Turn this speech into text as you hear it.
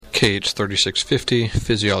KH 3650,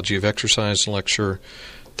 Physiology of Exercise lecture,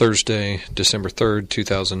 Thursday, December 3rd,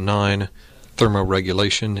 2009,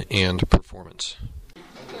 Thermoregulation and Performance.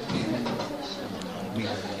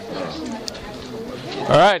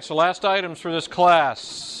 All right, so last items for this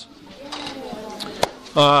class.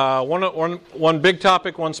 One big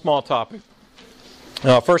topic, one small topic.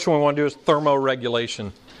 First one we want to do is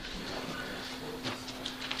thermoregulation.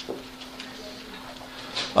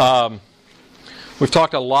 We've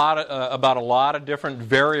talked a lot about a lot of different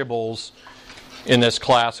variables in this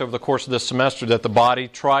class over the course of this semester that the body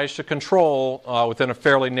tries to control within a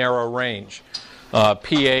fairly narrow range.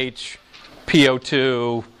 pH,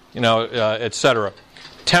 PO2, etc.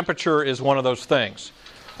 Temperature is one of those things.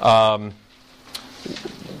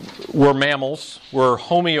 We're mammals. We're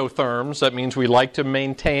homeotherms. That means we like to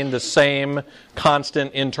maintain the same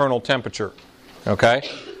constant internal temperature. Okay?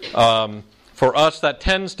 For us, that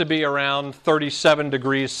tends to be around 37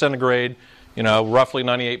 degrees centigrade, roughly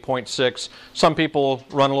 98.6. Some people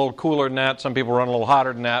run a little cooler than that. Some people run a little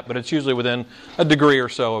hotter than that, but it's usually within a degree or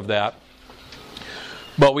so of that.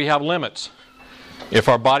 But we have limits. If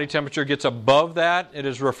our body temperature gets above that, it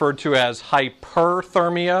is referred to as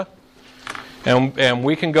hyperthermia. And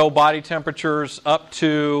we can go body temperatures up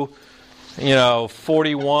to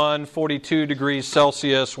 41, 42 degrees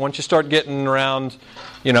Celsius. Once you start getting around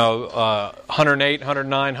 108,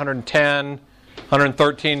 109, 110,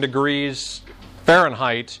 113 degrees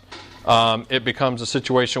Fahrenheit, it becomes a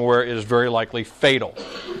situation where it is very likely fatal.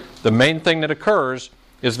 The main thing that occurs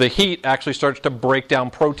is the heat actually starts to break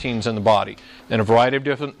down proteins in the body. And a variety of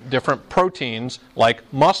different proteins, like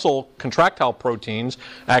muscle contractile proteins,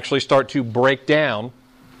 actually start to break down.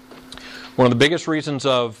 One of the biggest reasons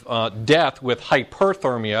of death with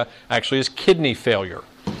hyperthermia actually is kidney failure.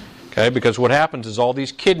 Okay, because what happens is all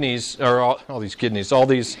these proteins,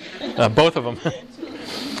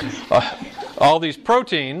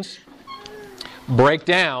 break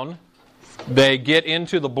down, they get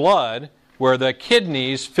into the blood where the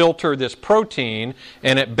kidneys filter this protein,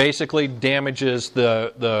 and it basically damages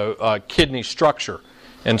the kidney structure.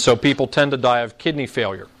 And so people tend to die of kidney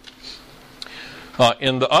failure.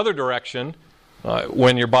 In the other direction,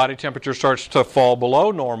 when your body temperature starts to fall below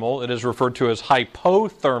normal, it is referred to as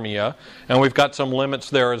hypothermia, and we've got some limits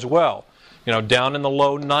there as well. Down in the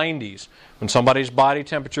low 90s. When somebody's body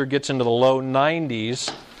temperature gets into the low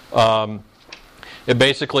 90s, it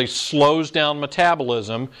basically slows down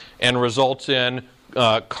metabolism and results in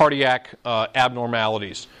cardiac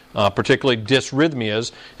abnormalities, particularly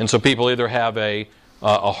dysrhythmias. And so people either have a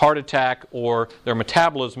heart attack or their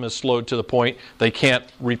metabolism is slowed to the point they can't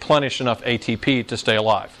replenish enough ATP to stay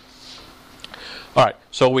alive. All right,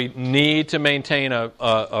 so we need to maintain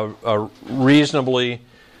a reasonably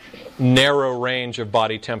narrow range of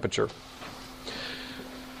body temperature.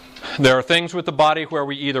 There are things with the body where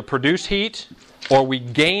we either produce heat or we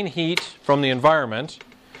gain heat from the environment,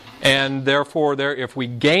 and therefore if we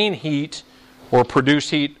gain heat or produce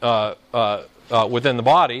heat within the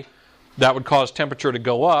body, that would cause temperature to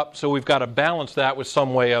go up, so we've got to balance that with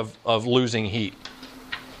some way of losing heat.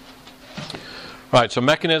 All right, so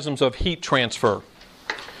mechanisms of heat transfer.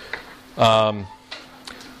 I'll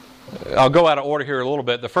go out of order here a little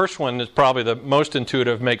bit. The first one is probably the most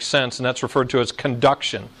intuitive, makes sense, and that's referred to as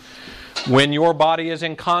conduction. When your body is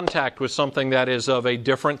in contact with something that is of a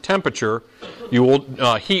different temperature,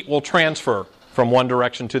 heat will transfer from one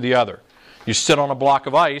direction to the other. You sit on a block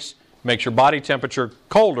of ice, makes your body temperature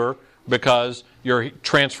colder because you're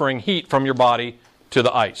transferring heat from your body to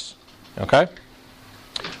the ice. Okay?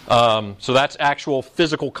 So that's actual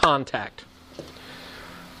physical contact.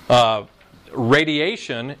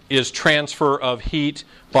 Radiation is transfer of heat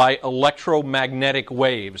by electromagnetic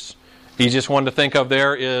waves. Easiest one to think of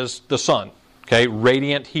there is the sun. Okay,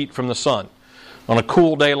 radiant heat from the sun. On a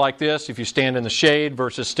cool day like this, if you stand in the shade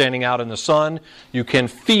versus standing out in the sun, you can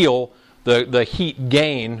feel the heat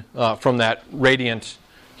gain from that radiant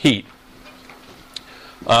heat.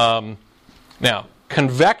 Now,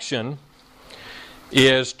 convection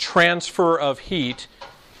is transfer of heat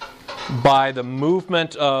by the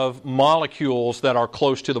movement of molecules that are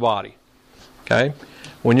close to the body. Okay?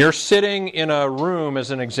 When you're sitting in a room,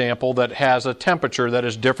 as an example, that has a temperature that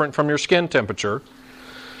is different from your skin temperature,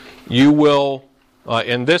 you will,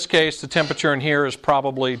 in this case, the temperature in here is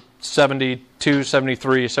probably 72,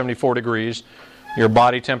 73, 74 degrees. Your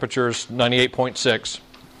body temperature is 98.6.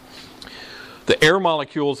 The air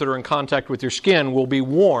molecules that are in contact with your skin will be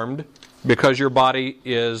warmed because your body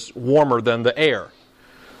is warmer than the air.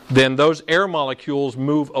 Then those air molecules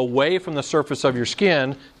move away from the surface of your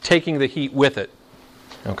skin, taking the heat with it.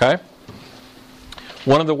 Okay?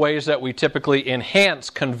 one of the ways that we typically enhance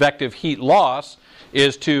convective heat loss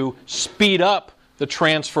is to speed up the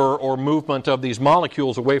transfer or movement of these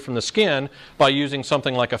molecules away from the skin by using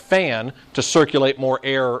something like a fan to circulate more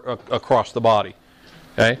air across the body.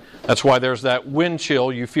 Okay? That's why there's that wind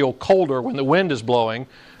chill. You feel colder when the wind is blowing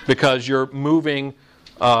because you're moving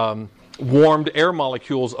warmed air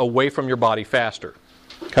molecules away from your body faster.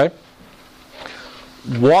 Okay?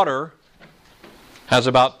 Water has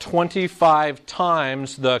about 25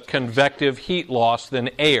 times the convective heat loss than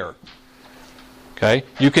air. Okay?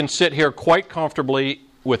 You can sit here quite comfortably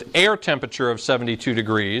with air temperature of 72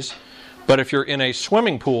 degrees, but if you're in a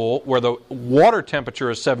swimming pool where the water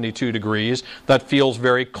temperature is 72 degrees, that feels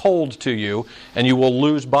very cold to you, and you will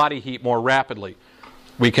lose body heat more rapidly.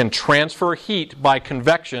 We can transfer heat by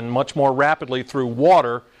convection much more rapidly through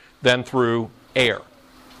water than through air.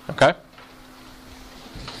 Okay?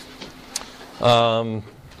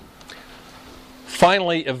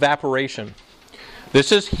 Finally, evaporation.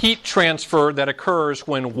 This is heat transfer that occurs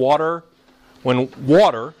when water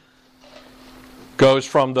goes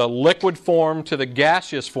from the liquid form to the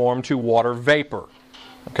gaseous form to water vapor.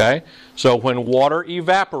 Okay? So when water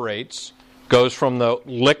evaporates, goes from the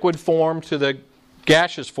liquid form to the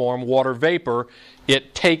gaseous form, water vapor,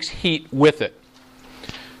 it takes heat with it.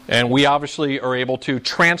 And we obviously are able to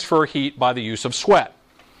transfer heat by the use of sweat.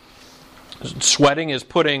 Sweating is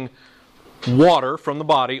putting water from the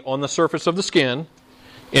body on the surface of the skin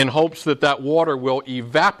in hopes that that water will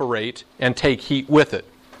evaporate and take heat with it.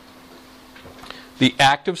 The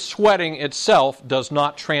act of sweating itself does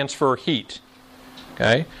not transfer heat.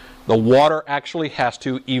 Okay? The water actually has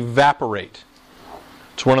to evaporate.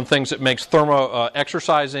 It's one of the things that makes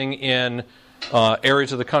exercising in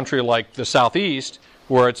areas of the country like the southeast,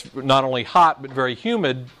 where it's not only hot but very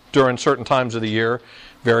humid during certain times of the year,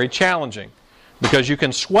 very challenging. Because you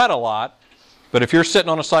can sweat a lot, but if you're sitting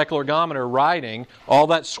on a cycloergometer riding, all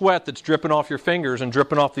that sweat that's dripping off your fingers and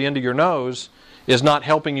dripping off the end of your nose is not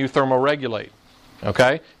helping you thermoregulate.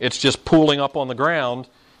 Okay? It's just pooling up on the ground,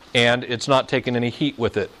 and it's not taking any heat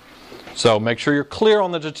with it. So make sure you're clear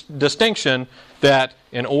on the distinction that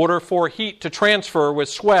in order for heat to transfer with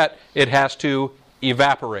sweat, it has to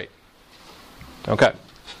evaporate. Okay.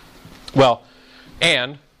 Well,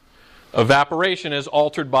 and evaporation is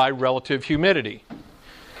altered by relative humidity.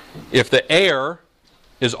 If the air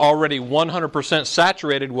is already 100%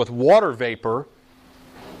 saturated with water vapor,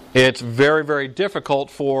 it's very, very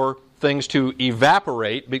difficult for things to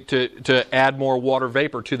evaporate, to add more water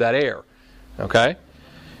vapor to that air. Okay?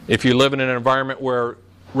 If you live in an environment where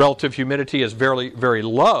relative humidity is very, very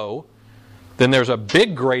low, then there's a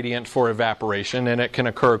big gradient for evaporation, and it can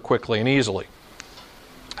occur quickly and easily.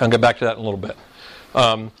 I'll get back to that in a little bit.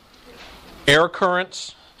 Air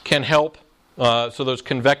currents can help. So those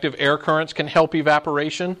convective air currents can help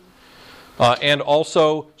evaporation. And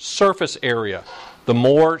also surface area. The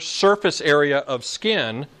more surface area of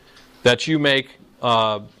skin that you make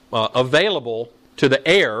available to the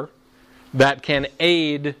air, that can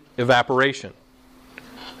aid evaporation.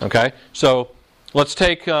 Okay? So let's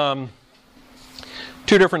take two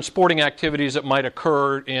different sporting activities that might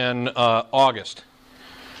occur in August.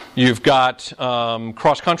 You've got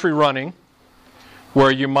cross-country running,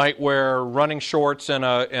 where you might wear running shorts and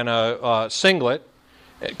a singlet,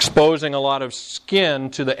 exposing a lot of skin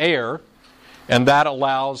to the air, and that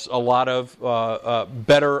allows a lot of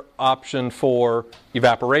better option for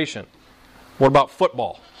evaporation. What about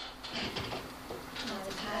football?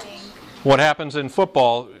 What happens in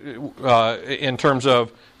football in terms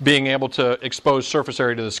of being able to expose surface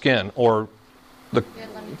area to the skin, or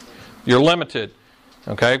you're limited.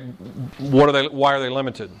 Okay, why are they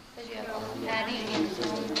limited?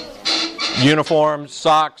 Uniforms,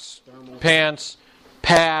 socks, pants,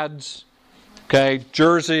 pads, okay,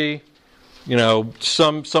 jersey. You know,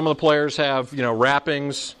 some of the players have,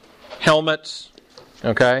 wrappings, helmets.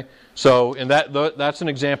 Okay, so in that's an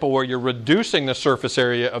example where you're reducing the surface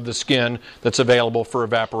area of the skin that's available for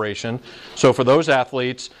evaporation. So for those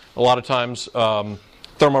athletes, a lot of times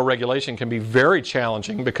thermoregulation can be very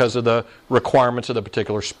challenging because of the requirements of the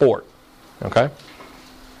particular sport. Okay,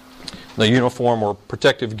 the uniform or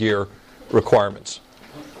protective gear requirements.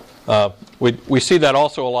 We see that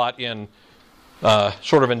also a lot in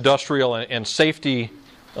sort of industrial and safety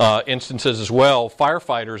instances as well.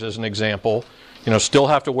 Firefighters, as an example, still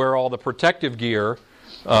have to wear all the protective gear,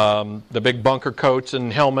 the big bunker coats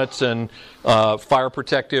and helmets and fire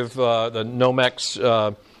protective, the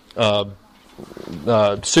Nomex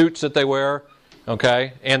suits that they wear,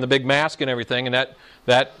 okay, and the big mask and everything, and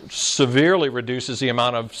that severely reduces the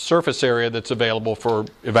amount of surface area that's available for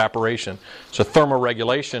evaporation. So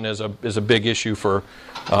thermoregulation is a big issue for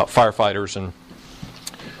firefighters and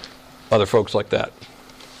other folks like that.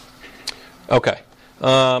 Okay,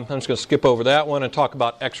 I'm just going to skip over that one and talk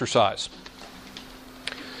about exercise.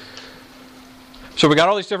 So we got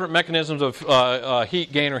all these different mechanisms of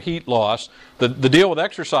heat gain or heat loss. The deal with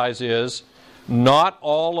exercise is not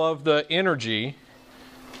all of the energy.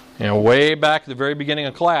 Way back at the very beginning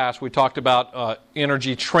of class, we talked about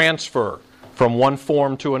energy transfer from one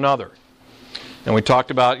form to another, and we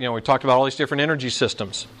talked about all these different energy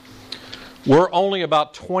systems. We're only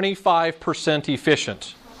about 25%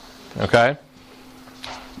 efficient. Okay.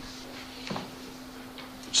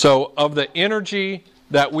 So of the energy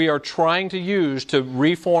that we are trying to use to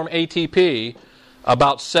reform ATP,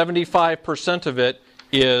 about 75% of it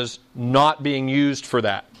is not being used for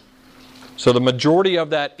that. So the majority of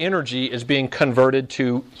that energy is being converted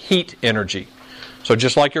to heat energy. So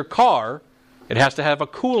just like your car, it has to have a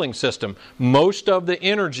cooling system. Most of the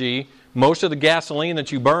energy, most of the gasoline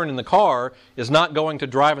that you burn in the car is not going to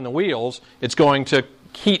driving the wheels, it's going to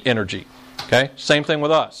heat energy. Okay? Same thing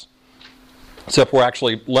with us, except we're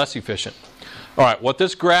actually less efficient. All right, what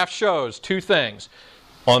this graph shows, two things.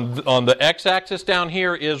 On the x-axis down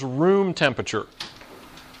here is room temperature.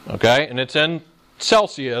 Okay, and it's in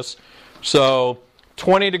Celsius. So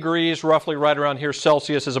 20 degrees, roughly right around here,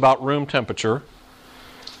 Celsius is about room temperature.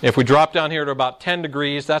 If we drop down here to about 10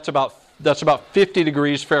 degrees, that's about 50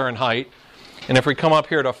 degrees Fahrenheit. And if we come up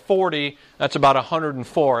here to 40, that's about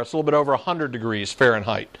 104. It's a little bit over 100 degrees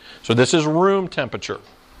Fahrenheit. So this is room temperature.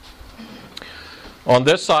 On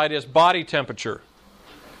this side is body temperature.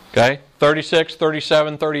 Okay, 36,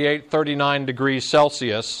 37, 38, 39 degrees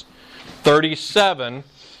Celsius. 37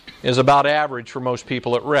 is about average for most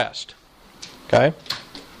people at rest. Okay?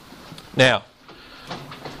 Now,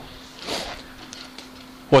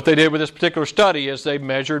 what they did with this particular study is they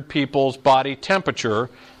measured people's body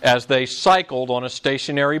temperature as they cycled on a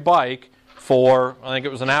stationary bike for, I think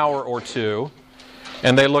it was an hour or two,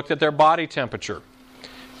 and they looked at their body temperature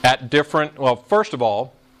at different, well, first of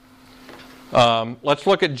all, let's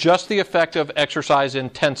look at just the effect of exercise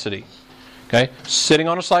intensity. Okay? Sitting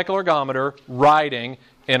on a cycle ergometer, riding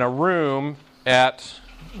in a room at,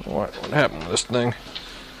 what happened to this thing?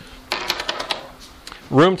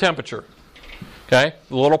 Room temperature. Okay?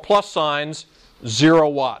 The little plus signs, 0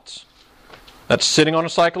 watts. That's sitting on a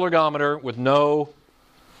cycle ergometer with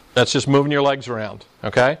that's just moving your legs around.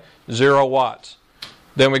 Okay? 0 watts.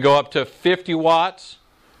 Then we go up to 50 watts,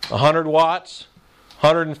 100 watts,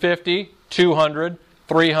 150, 200,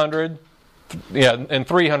 300, and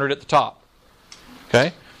 300 at the top.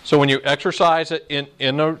 Okay? So when you exercise in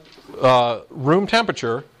the room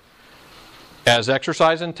temperature, as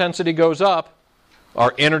exercise intensity goes up,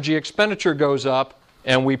 our energy expenditure goes up,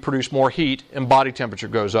 and we produce more heat, and body temperature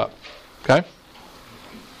goes up. Okay?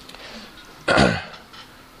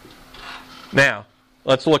 Now,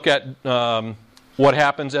 let's look at what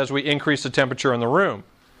happens as we increase the temperature in the room.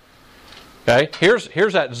 Okay?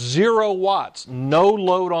 Here's at 0 watts, no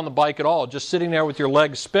load on the bike at all, just sitting there with your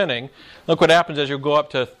legs spinning. Look what happens as you go up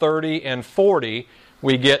to 30 and 40,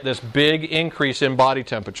 we get this big increase in body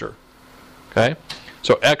temperature. Okay?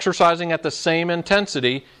 So exercising at the same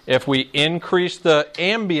intensity, if we increase the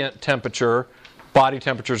ambient temperature, body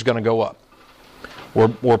temperature is going to go up.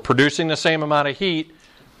 We're producing the same amount of heat,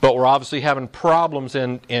 but we're obviously having problems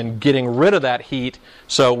in getting rid of that heat,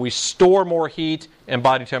 so we store more heat and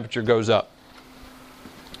body temperature goes up.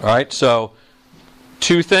 All right, so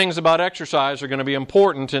two things about exercise are going to be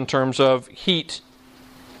important in terms of heat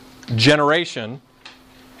generation,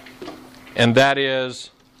 and that is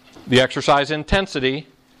the exercise intensity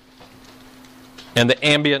and the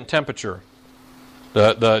ambient temperature,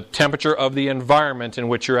 the temperature of the environment in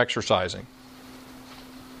which you're exercising.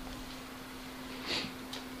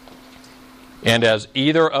 And as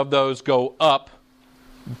either of those go up,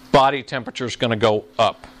 body temperature is going to go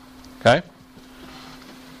up. Okay?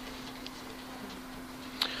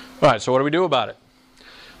 All right, so what do we do about it?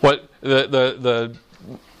 What the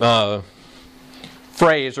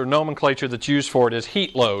phrase or nomenclature that's used for it is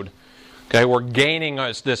heat load. Okay, we're gaining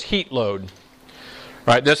this heat load.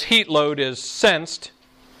 All right, this heat load is sensed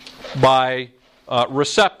by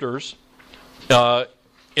receptors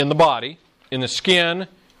in the body, in the skin,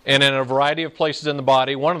 and in a variety of places in the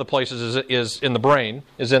body. One of the places is in the brain,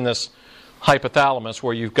 is in this hypothalamus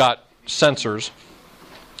where you've got sensors.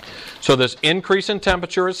 So this increase in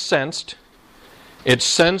temperature is sensed. It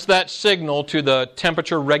sends that signal to the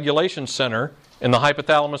temperature regulation center in the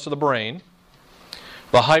hypothalamus of the brain.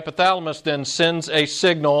 The hypothalamus then sends a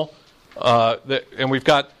signal, and we've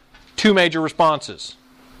got two major responses.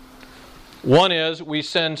 One is we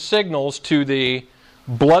send signals to the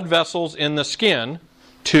blood vessels in the skin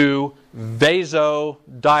to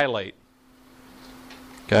vasodilate.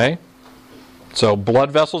 Okay? So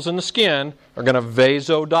blood vessels in the skin are going to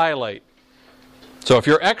vasodilate. So if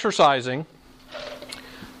you're exercising,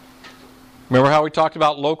 remember how we talked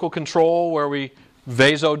about local control where we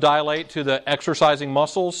vasodilate to the exercising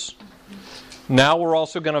muscles? Now we're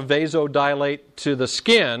also going to vasodilate to the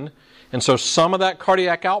skin, and so some of that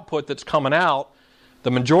cardiac output that's coming out,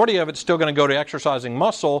 the majority of it's still going to go to exercising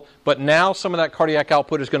muscle, but now some of that cardiac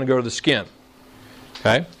output is going to go to the skin.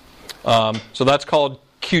 Okay? So that's called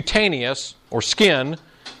cutaneous or skin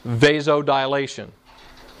vasodilation.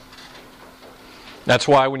 That's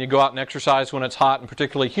why when you go out and exercise when it's hot and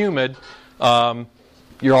particularly humid,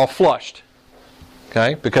 you're all flushed.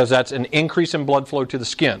 Okay? Because that's an increase in blood flow to the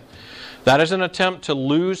skin. That is an attempt to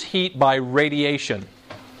lose heat by radiation.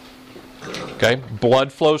 Okay?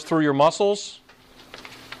 Blood flows through your muscles,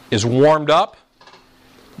 is warmed up,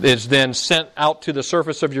 is then sent out to the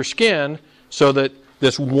surface of your skin so that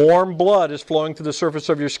this warm blood is flowing through the surface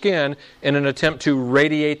of your skin in an attempt to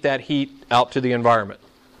radiate that heat out to the environment.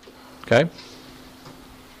 Okay?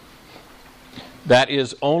 That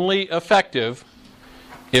is only effective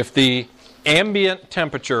if the ambient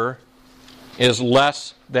temperature is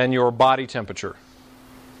less than your body temperature.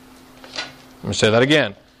 Let me say that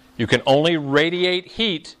again. You can only radiate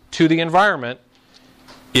heat to the environment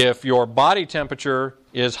if your body temperature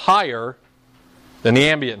is higher than the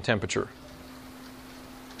ambient temperature.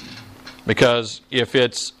 Because if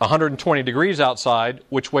it's 120 degrees outside,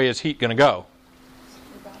 which way is heat going to go?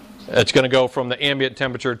 It's going to go from the ambient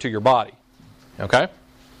temperature to your body. Okay?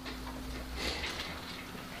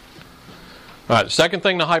 All right, the second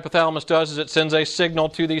thing the hypothalamus does is it sends a signal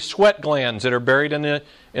to the sweat glands that are buried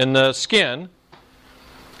in the skin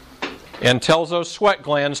and tells those sweat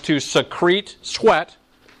glands to secrete sweat,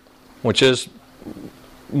 which is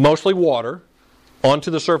mostly water,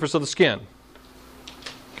 onto the surface of the skin.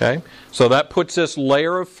 Okay? So that puts this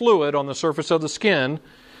layer of fluid on the surface of the skin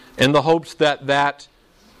in the hopes that that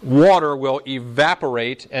water will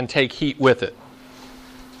evaporate and take heat with it.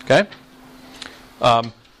 Okay?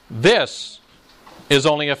 This is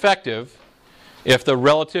only effective if the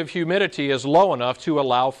relative humidity is low enough to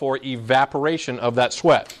allow for evaporation of that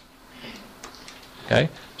sweat. Okay?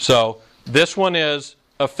 So this one is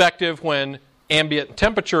effective when ambient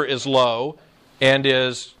temperature is low and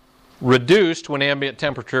is reduced when ambient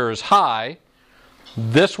temperature is high.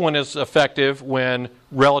 This one is effective when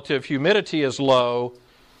relative humidity is low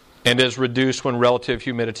and is reduced when relative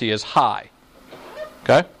humidity is high.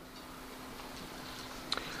 Okay?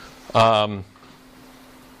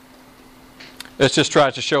 This just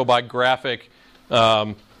tries to show by graphic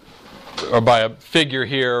or by a figure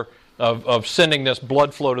here of sending this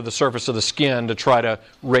blood flow to the surface of the skin to try to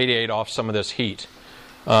radiate off some of this heat.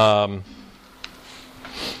 Now,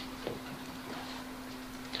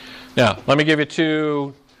 let me give you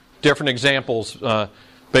two different examples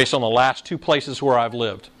based on the last two places where I've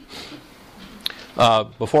lived.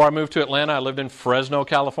 Before I moved to Atlanta, I lived in Fresno,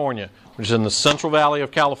 California, which is in the Central Valley of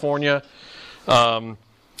California. And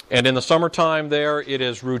in the summertime there, it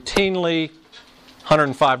is routinely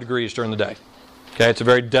 105 degrees during the day. Okay, it's a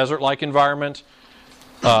very desert-like environment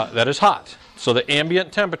that is hot. So the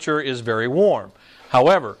ambient temperature is very warm.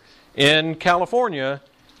 However, in California,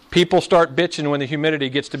 people start bitching when the humidity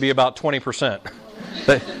gets to be about 20%.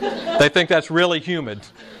 They think that's really humid.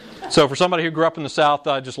 So for somebody who grew up in the South,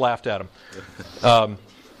 I just laughed at them.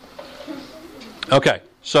 Okay,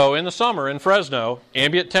 so in the summer in Fresno,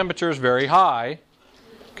 ambient temperature is very high,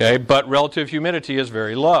 okay, but relative humidity is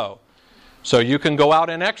very low. So you can go out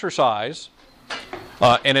and exercise,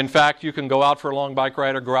 and in fact, you can go out for a long bike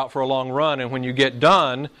ride or go out for a long run, and when you get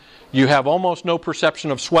done, you have almost no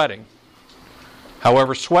perception of sweating.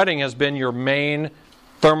 However, sweating has been your main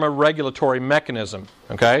thermoregulatory mechanism.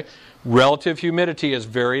 Okay? Relative humidity is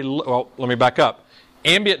very low. Well, let me back up.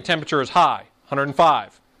 Ambient temperature is high,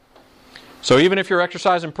 105. So even if you're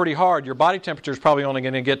exercising pretty hard, your body temperature is probably only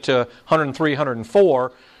going to get to 103,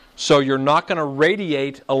 104. So you're not going to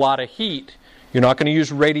radiate a lot of heat. You're not going to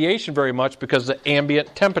use radiation very much because the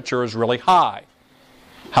ambient temperature is really high.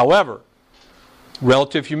 However,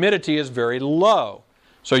 relative humidity is very low.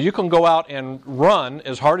 So you can go out and run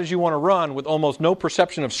as hard as you want to run with almost no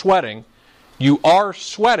perception of sweating. You are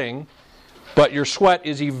sweating, but your sweat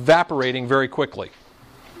is evaporating very quickly.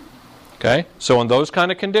 Okay? So in those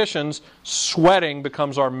kind of conditions, sweating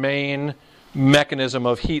becomes our main mechanism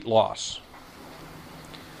of heat loss.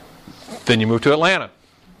 Then you move to Atlanta.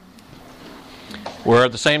 Where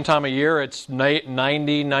at the same time of year it's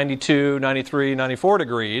 90, 92, 93, 94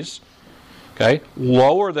 degrees, okay,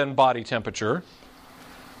 lower than body temperature,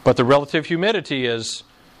 but the relative humidity is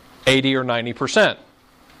 80 or 90%.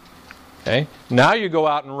 Okay? Now you go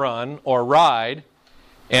out and run or ride,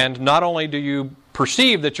 and not only do you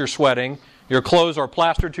perceive that you're sweating, your clothes are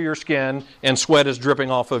plastered to your skin and sweat is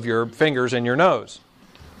dripping off of your fingers and your nose.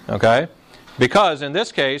 Okay? Because in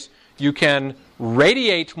this case, you can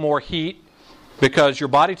radiate more heat because your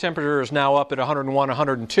body temperature is now up at 101,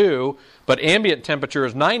 102, but ambient temperature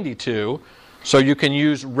is 92, so you can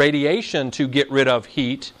use radiation to get rid of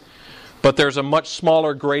heat, but there's a much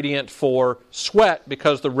smaller gradient for sweat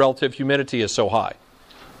because the relative humidity is so high.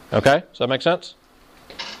 Okay? Does that make sense?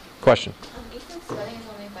 Question? You said sweating is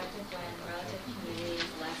only effective when relative humidity is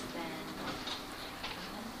less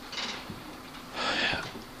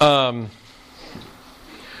than...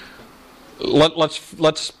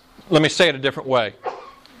 Let me say it a different way.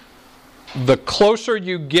 The closer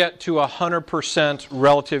you get to 100%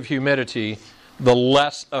 relative humidity, the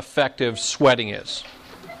less effective sweating is.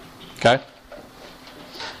 Okay?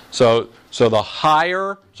 So the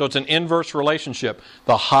higher, so it's an inverse relationship.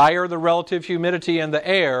 The higher the relative humidity in the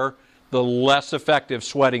air, the less effective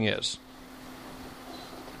sweating is.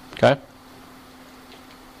 Okay?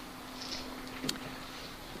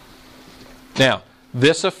 Now,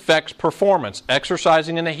 this affects performance.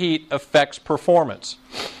 Exercising in the heat affects performance.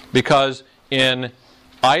 Because in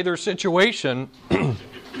either situation,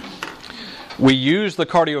 we use the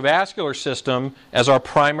cardiovascular system as our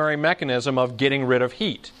primary mechanism of getting rid of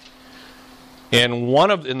heat. In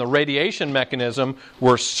the radiation mechanism,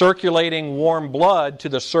 we're circulating warm blood to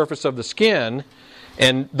the surface of the skin,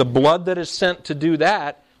 and the blood that is sent to do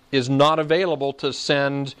that is not available to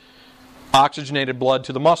send oxygenated blood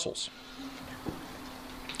to the muscles.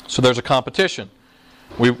 So there's a competition.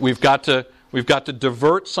 We've got to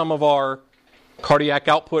divert some of our cardiac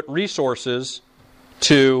output resources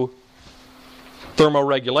to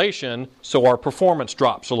thermoregulation so our performance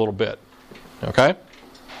drops a little bit. Okay?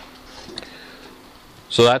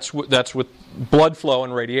 So that's with blood flow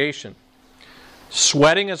and radiation.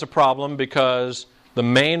 Sweating is a problem because the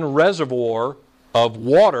main reservoir of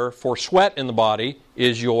water for sweat in the body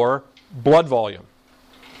is your blood volume.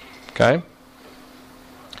 Okay?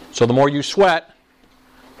 So the more you sweat,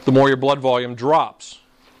 the more your blood volume drops.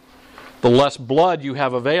 The less blood you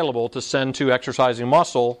have available to send to exercising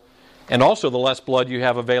muscle, and also the less blood you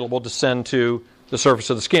have available to send to the surface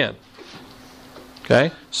of the skin.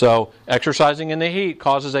 Okay? So exercising in the heat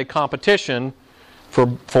causes a competition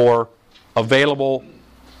for available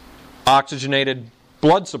oxygenated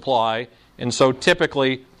blood supply, and so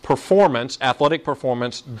typically performance, athletic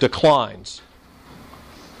performance, declines.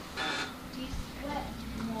 Do you sweat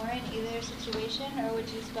more in either situation, or would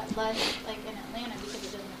you sweat less, like in Atlanta, because it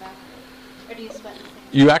doesn't evaporate? Or do you sweat the same?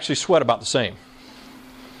 You actually sweat about the same.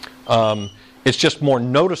 It's just more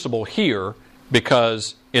noticeable here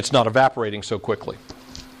because it's not evaporating so quickly.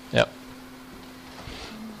 Yep.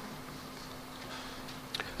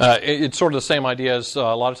 It's sort of the same idea as a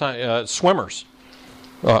lot of times swimmers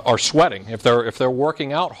are sweating. If they're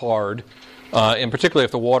working out hard, and particularly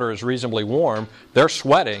if the water is reasonably warm, they're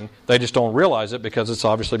sweating. They just don't realize it because it's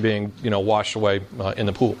obviously being washed away in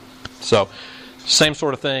the pool. So, same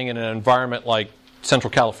sort of thing in an environment like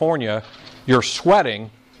Central California. You're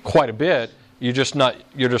sweating quite a bit. You're just not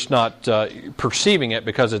perceiving it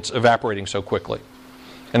because it's evaporating so quickly.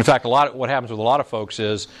 And in fact, what happens with a lot of folks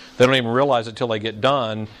is they don't even realize it until they get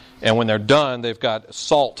done, and when they're done, they've got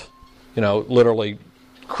salt, literally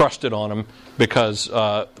crusted on them because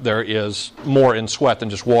there is more in sweat than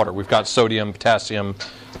just water. We've got sodium, potassium,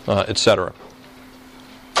 etc.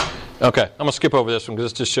 Okay, I'm going to skip over this one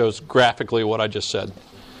because this just shows graphically what I just said.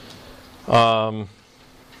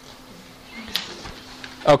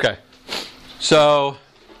 Okay, so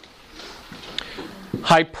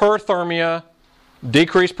hyperthermia,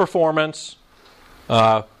 decreased performance.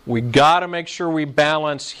 We got to make sure we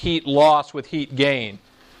balance heat loss with heat gain.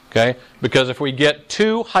 Okay, because if we get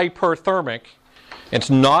too hyperthermic, it's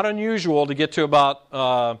not unusual to get to about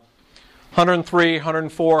 103,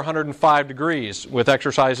 104, 105 degrees with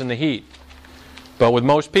exercise in the heat. But with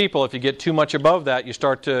most people, if you get too much above that, you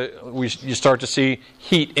start to see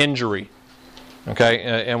heat injury. Okay,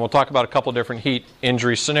 and we'll talk about a couple different heat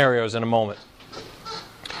injury scenarios in a moment.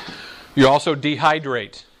 You also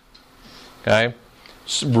dehydrate. Okay,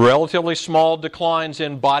 relatively small declines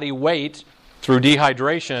in body weight through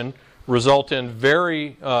dehydration result in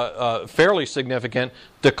fairly significant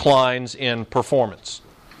declines in performance.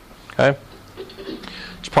 Okay,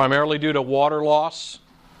 it's primarily due to water loss.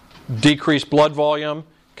 Decreased blood volume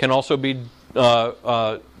can also be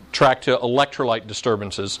track to electrolyte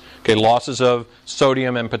disturbances. Okay, losses of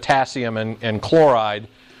sodium and potassium and chloride,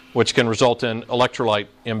 which can result in electrolyte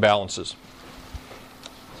imbalances.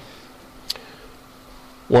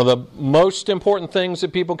 One of the most important things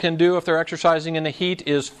that people can do if they're exercising in the heat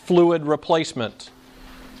is fluid replacement.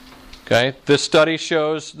 Okay, this study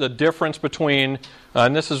shows the difference between,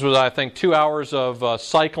 and this is, I think, 2 hours of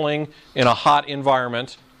cycling in a hot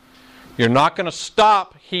environment. You're not going to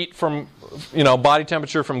stop heat from, body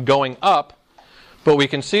temperature from going up, but we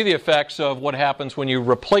can see the effects of what happens when you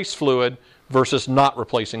replace fluid versus not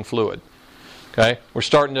replacing fluid. Okay, we're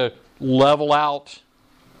starting to level out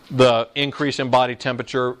the increase in body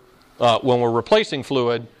temperature when we're replacing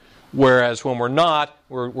fluid, whereas when we're not,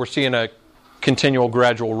 we're seeing a continual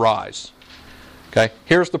gradual rise. Okay,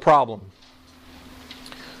 here's the problem.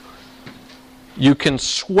 You can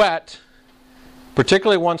sweat,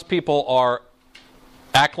 particularly once people are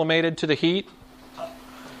acclimated to the heat,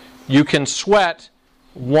 you can sweat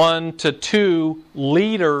 1 to 2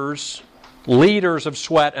 liters of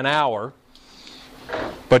sweat an hour,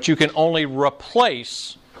 but you can only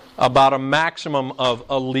replace about a maximum of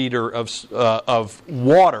a liter of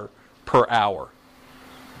water per hour.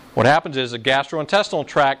 What happens is the gastrointestinal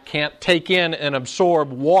tract can't take in and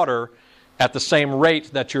absorb water at the same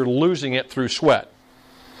rate that you're losing it through sweat.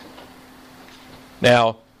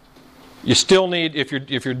 Now, you still need, if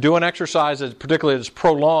you're doing exercise, particularly as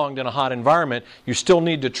prolonged in a hot environment, you still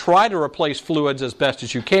need to try to replace fluids as best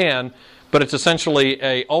as you can, but it's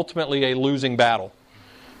essentially ultimately a losing battle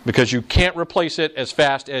because you can't replace it as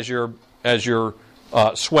fast as you're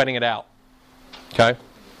sweating it out. Okay.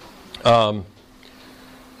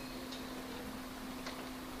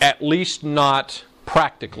 At least not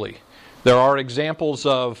practically. There are examples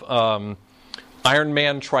of Ironman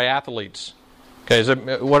triathletes. Okay,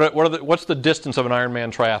 what's the distance of an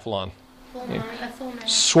Ironman triathlon?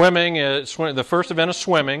 Swimming is the first event is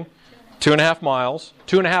swimming, 2.5 miles.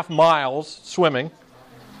 2.5 miles swimming.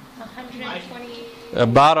 120.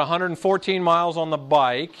 About 114 miles on the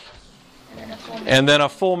bike, and then a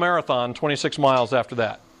full marathon, 26 miles after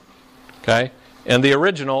that. Okay, and the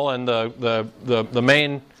original and the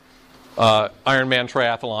main Ironman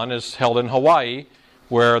triathlon is held in Hawaii,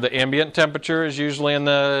 where the ambient temperature is usually in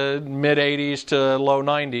the mid 80s to low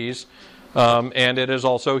 90s, and it is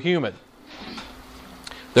also humid.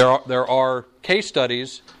 There are case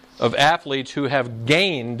studies of athletes who have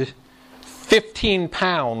gained 15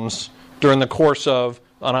 pounds during the course of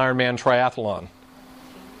an Ironman triathlon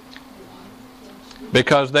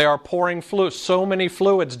because they are pouring so many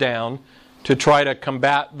fluids down to try to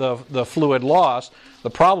combat the fluid loss.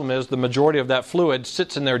 The problem is the majority of that fluid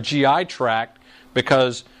sits in their GI tract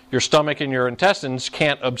because your stomach and your intestines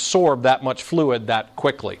can't absorb that much fluid that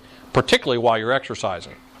quickly, particularly while you're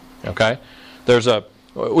exercising. Okay?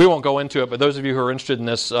 We won't go into it, but those of you who are interested in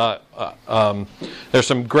this, there's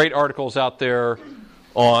some great articles out there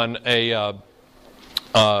on a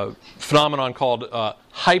phenomenon called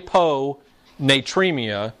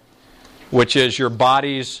hyponatremia, which is your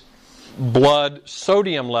body's blood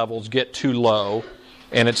sodium levels get too low,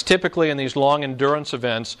 and it's typically in these long endurance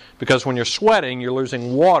events because when you're sweating, you're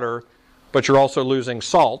losing water, but you're also losing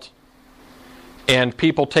salt, and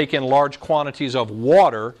people take in large quantities of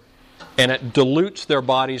water, and it dilutes their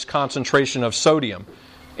body's concentration of sodium,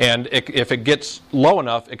 and if it gets low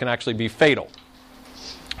enough, it can actually be fatal.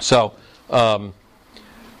 So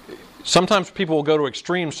sometimes people will go to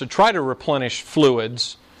extremes to try to replenish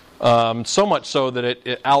fluids, so much so that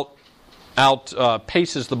it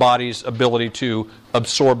outpaces the body's ability to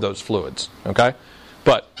absorb those fluids. Okay,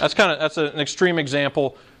 but that's an extreme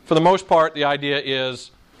example. For the most part, the idea is,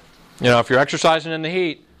 if you're exercising in the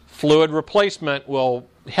heat, fluid replacement will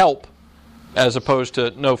help as opposed to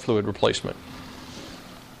no fluid replacement.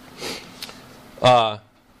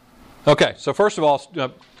 Okay, so first of all,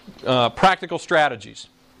 practical strategies.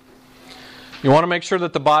 You want to make sure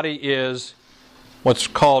that the body is what's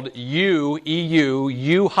called hydrated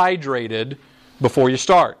before you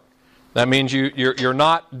start. That means you're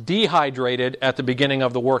not dehydrated at the beginning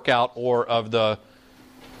of the workout or of the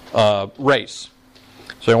race.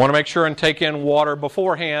 So you want to make sure and take in water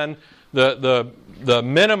beforehand. The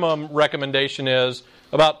minimum recommendation is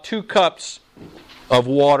about 2 cups of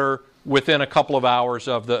water within a couple of hours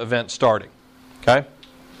of the event starting. Okay?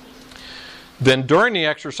 Then during the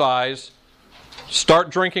exercise, start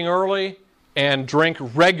drinking early and drink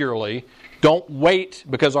regularly. Don't wait,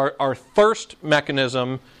 because our thirst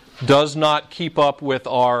mechanism does not keep up with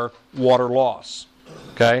our water loss.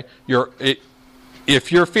 Okay?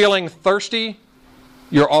 If you're feeling thirsty,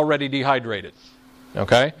 you're already dehydrated.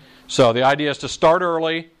 Okay? So the idea is to start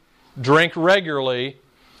early drink regularly.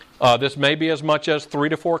 This may be as much as 3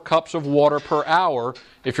 to 4 cups of water per hour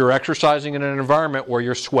if you're exercising in an environment where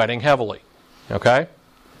you're sweating heavily. Okay?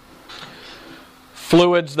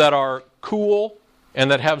 Fluids that are cool and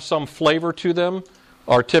that have some flavor to them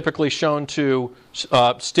are typically shown to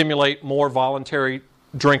stimulate more voluntary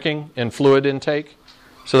drinking and fluid intake.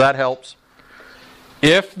 So that helps.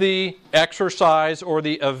 If the exercise or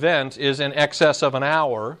the event is in excess of an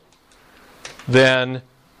hour, then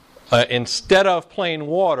instead of plain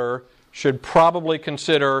water, should probably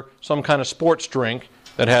consider some kind of sports drink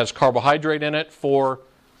that has carbohydrate in it for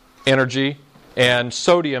energy and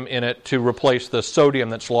sodium in it to replace the sodium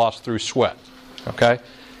that's lost through sweat. Okay?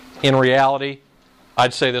 In reality,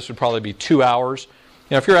 I'd say this would probably be 2 hours.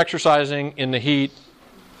 If you're exercising in the heat,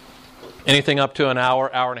 anything up to an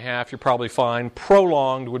hour, hour and a half, you're probably fine.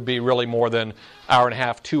 Prolonged would be really more than hour and a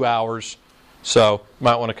half, 2 hours. So you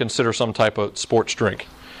might want to consider some type of sports drink.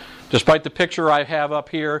 Despite the picture I have up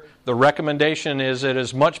here, the recommendation is it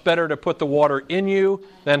is much better to put the water in you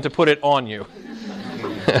than to put it on you.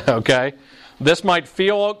 Okay? This might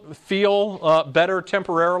feel better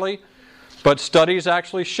temporarily, but studies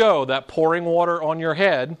actually show that pouring water on your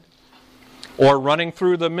head or running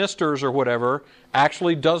through the misters or whatever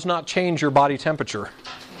actually does not change your body temperature.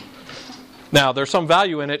 Now, there's some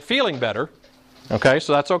value in it feeling better, okay,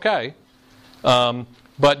 so that's okay.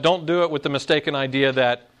 But don't do it with the mistaken idea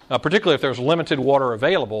that, particularly if there's limited water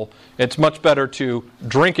available, it's much better to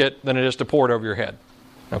drink it than it is to pour it over your head,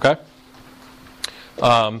 okay?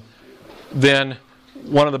 Then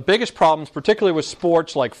one of the biggest problems, particularly with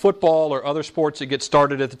sports like football or other sports that get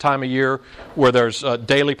started at the time of year where there's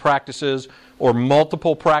daily practices or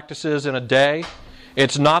multiple practices in a day,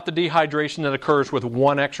 it's not the dehydration that occurs with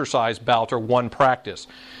one exercise bout or one practice.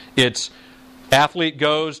 It's athlete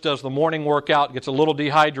goes, does the morning workout, gets a little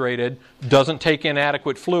dehydrated, doesn't take in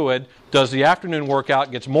adequate fluid, does the afternoon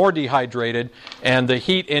workout, gets more dehydrated, and the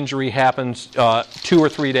heat injury happens 2 or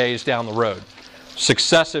 3 days down the road.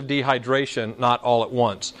 Successive dehydration, not all at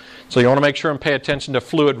once. So you want to make sure and pay attention to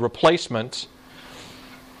fluid replacement.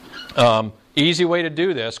 Easy way to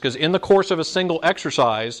do this, because in the course of a single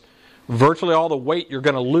exercise, virtually all the weight you're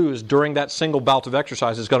going to lose during that single bout of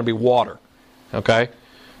exercise is going to be water. Okay?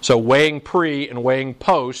 So weighing pre and weighing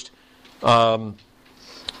post, and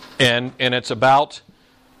it's about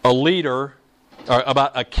a liter, or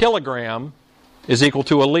about a kilogram is equal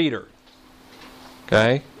to a liter.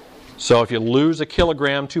 Okay? So if you lose a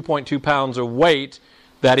kilogram, 2.2 pounds of weight,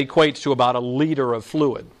 that equates to about a liter of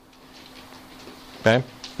fluid. Okay?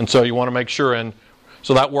 And so you want to make sure, and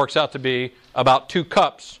so that works out to be about 2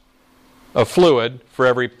 cups of fluid for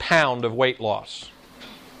every pound of weight loss.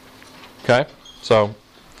 Okay? So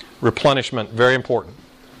replenishment, very important.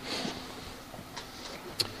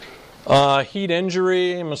 Heat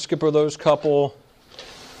injury, I'm going to skip over those couple.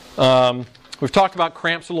 We've talked about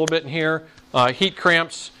cramps a little bit in here. Heat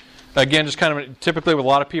cramps, again, just kind of typically with a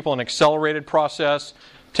lot of people an accelerated process,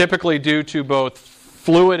 typically due to both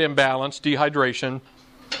fluid imbalance, dehydration,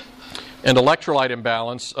 and electrolyte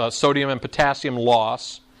imbalance, sodium and potassium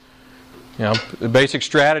loss. You know, the basic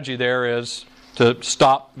strategy there is to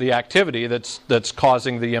stop the activity that's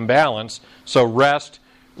causing the imbalance. So rest,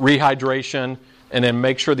 rehydration, and then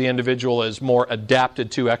make sure the individual is more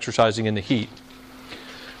adapted to exercising in the heat.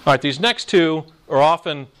 All right, these next two are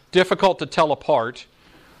often difficult to tell apart.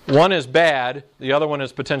 One is bad, the other one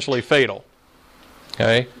is potentially fatal.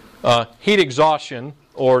 Okay? Heat exhaustion,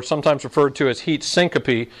 or sometimes referred to as heat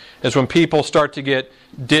syncope, is when people start to get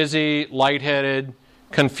dizzy, lightheaded,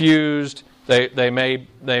 confused. They may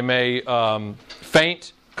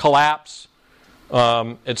faint, collapse,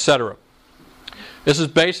 etc. This is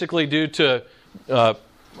basically due to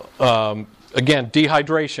again,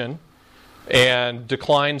 dehydration and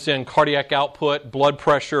declines in cardiac output, blood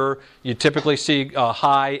pressure. You typically see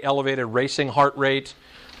high, elevated racing heart rate.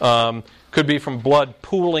 Could be from blood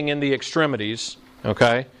pooling in the extremities.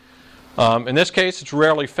 Okay. In this case, it's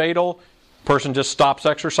rarely fatal. Person just stops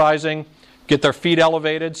exercising, get their feet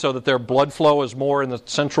elevated so that their blood flow is more in the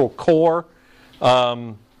central core,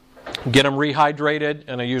 get them rehydrated,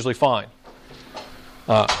 and they're usually fine.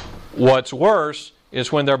 What's worse is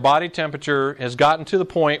when their body temperature has gotten to the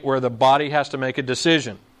point where the body has to make a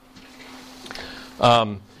decision.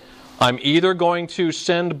 I'm either going to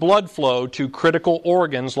send blood flow to critical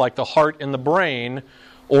organs like the heart and the brain,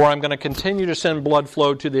 or I'm going to continue to send blood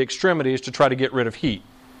flow to the extremities to try to get rid of heat.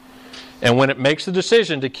 And when it makes the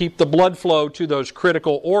decision to keep the blood flow to those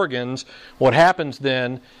critical organs, what happens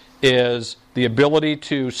then is the ability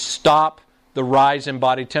to stop the rise in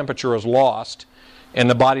body temperature is lost, and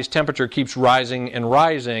the body's temperature keeps rising and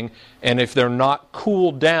rising, and if they're not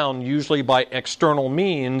cooled down, usually by external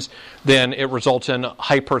means, then it results in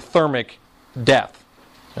hyperthermic death.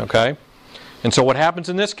 Okay? And so what happens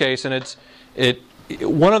in this case, and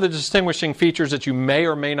one of the distinguishing features that you may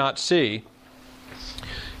or may not see,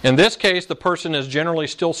 in this case the person is generally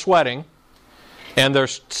still sweating, and their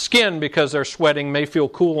skin, because they're sweating, may feel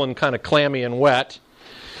cool and kind of clammy and wet.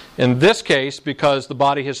 In this case, because the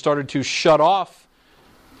body has started to shut off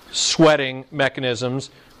sweating mechanisms,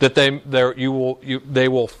 that they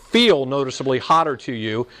will feel noticeably hotter to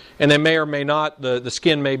you, and they may or may not, the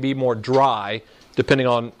skin may be more dry, depending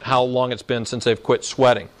on how long it's been since they've quit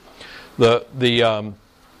sweating. This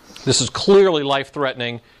is clearly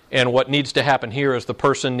life-threatening, and what needs to happen here is the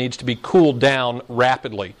person needs to be cooled down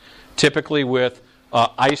rapidly, typically with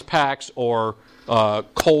ice packs or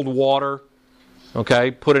cold water.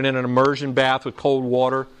 Okay, put it in an immersion bath with cold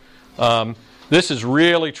water. This is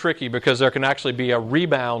really tricky because there can actually be a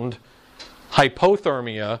rebound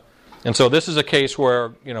hypothermia, and so this is a case where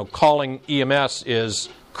calling EMS is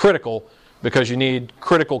critical because you need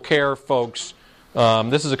critical care folks.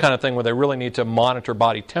 This is the kind of thing where they really need to monitor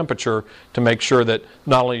body temperature to make sure that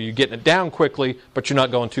not only are you getting it down quickly, but you're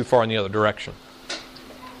not going too far in the other direction.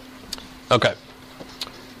 Okay.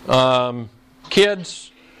 Kids.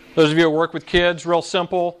 Those of you who work with kids, real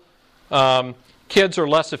simple. Kids are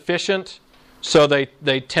less efficient, so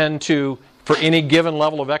they tend to, for any given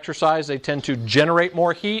level of exercise, they tend to generate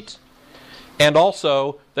more heat, and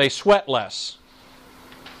also they sweat less.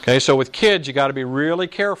 Okay, so with kids, you got to be really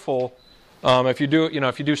careful. If you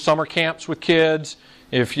do summer camps with kids,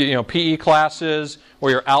 if PE classes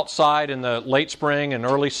where you're outside in the late spring and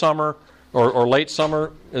early summer or late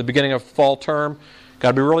summer, at the beginning of fall term. Got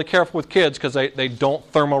to be really careful with kids because they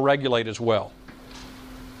don't thermoregulate as well.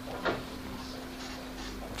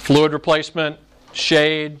 Fluid replacement,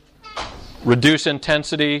 shade, reduce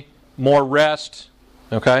intensity, more rest.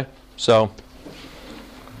 Okay? So,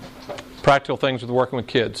 practical things with working with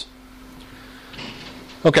kids.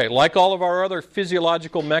 Okay, like all of our other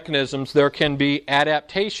physiological mechanisms, there can be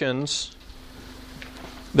adaptations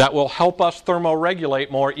that will help us thermoregulate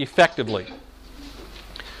more effectively.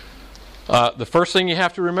 The first thing you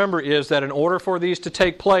have to remember is that in order for these to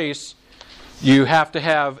take place, you have to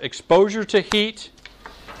have exposure to heat,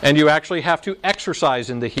 and you actually have to exercise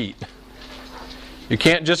in the heat. You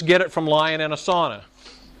can't just get it from lying in a sauna.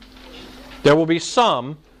 There will be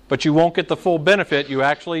some, but you won't get the full benefit. You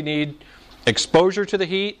actually need exposure to the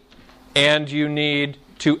heat, and you need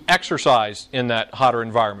to exercise in that hotter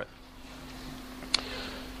environment.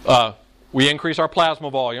 We increase our plasma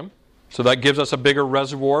volume, so that gives us a bigger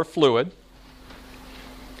reservoir of fluid.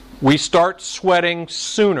 We start sweating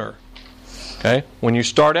sooner. Okay? When you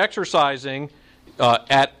start exercising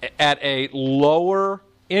at a lower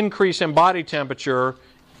increase in body temperature,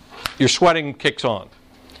 your sweating kicks on.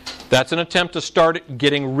 That's an attempt to start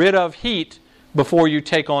getting rid of heat before you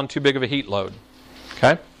take on too big of a heat load.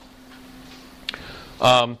 Okay?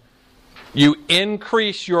 You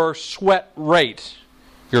increase your sweat rate.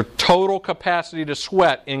 Your total capacity to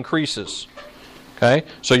sweat increases. Okay?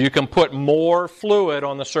 So you can put more fluid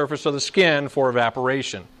on the surface of the skin for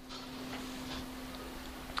evaporation.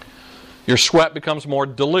 Your sweat becomes more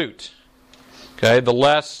dilute. Okay? The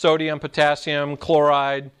less sodium, potassium,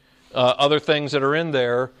 chloride, other things that are in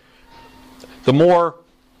there, the more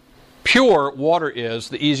pure water is,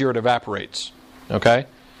 the easier it evaporates. Okay?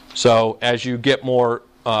 So as you get more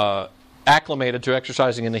acclimated to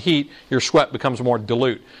exercising in the heat, your sweat becomes more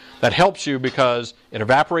dilute. That helps you because it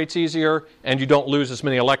evaporates easier and you don't lose as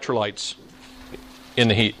many electrolytes in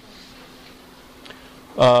the heat.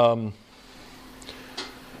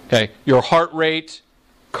 Okay, your heart rate,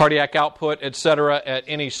 cardiac output, etc. at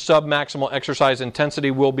any submaximal exercise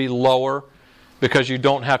intensity will be lower because you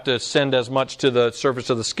don't have to send as much to the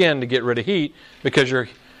surface of the skin to get rid of heat because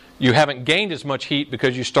you haven't gained as much heat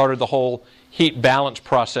because you started the whole heat balance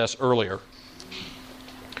process earlier.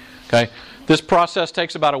 Okay, this process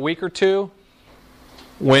takes about a week or two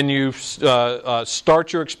when you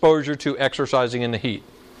start your exposure to exercising in the heat.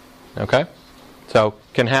 Okay, so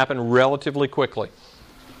can happen relatively quickly.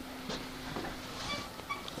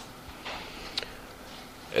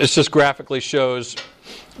 This just graphically shows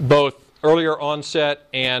both earlier onset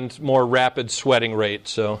and more rapid sweating rate.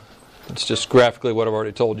 So it's just graphically what I've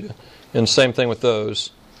already told you. And same thing with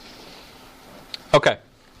those. Okay.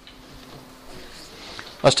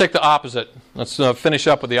 Let's take the opposite. Let's finish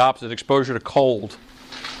up with the opposite, exposure to cold.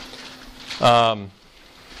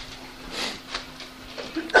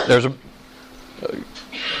 There's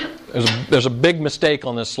a big mistake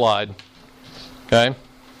on this slide. Okay?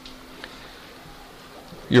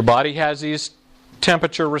 Your body has these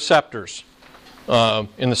temperature receptors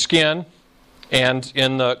in the skin and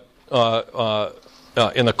in the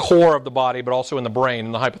core of the body, but also in the brain,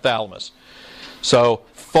 in the hypothalamus. So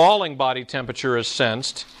falling body temperature is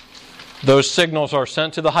sensed. Those signals are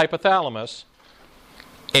sent to the hypothalamus,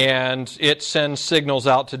 and it sends signals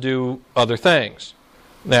out to do other things.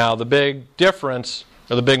 Now, the big difference,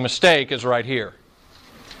 or the big mistake, is right here.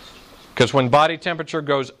 Because when body temperature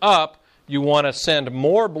goes up, you want to send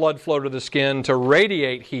more blood flow to the skin to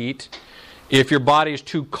radiate heat. If your body is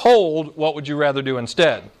too cold, what would you rather do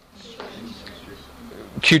instead?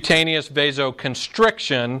 Cutaneous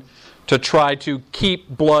vasoconstriction, to try to keep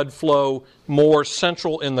blood flow more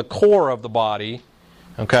central in the core of the body.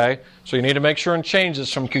 Okay? So you need to make sure and change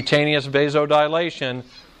this from cutaneous vasodilation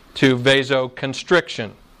to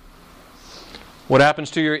vasoconstriction. What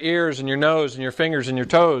happens to your ears and your nose and your fingers and your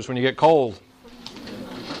toes when you get cold?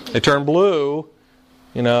 They turn blue,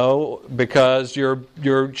 because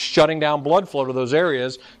you're shutting down blood flow to those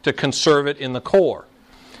areas to conserve it in the core.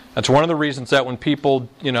 That's one of the reasons that when people,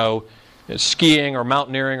 skiing or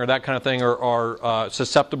mountaineering or that kind of thing are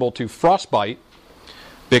susceptible to frostbite,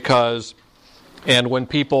 and when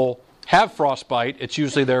people have frostbite, it's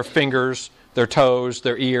usually their fingers, their toes,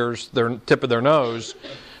 their ears, their tip of their nose,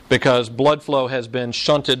 because blood flow has been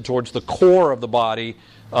shunted towards the core of the body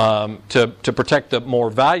to protect the more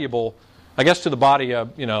valuable. I guess to the body, a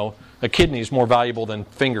kidney is more valuable than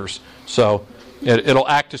fingers. So it'll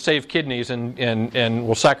act to save kidneys and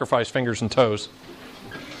will sacrifice fingers and toes.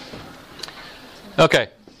 Okay.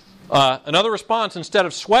 Another response, instead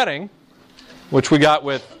of sweating, which we got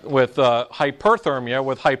with hyperthermia,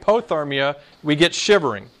 with hypothermia, we get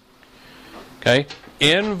shivering. Okay?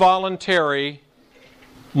 Involuntary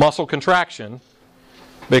muscle contraction,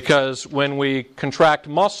 because when we contract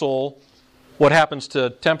muscle, what happens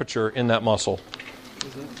to temperature in that muscle?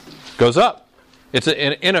 Goes up. It's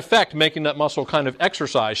in effect making that muscle kind of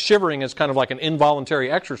exercise. Shivering is kind of like an involuntary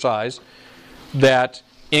exercise that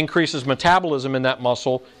increases metabolism in that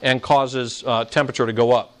muscle and causes temperature to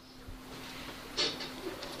go up.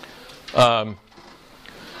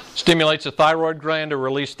 Stimulates the thyroid gland to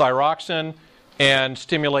release thyroxine, and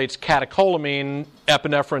stimulates catecholamine,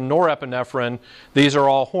 epinephrine, norepinephrine. These are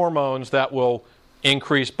all hormones that will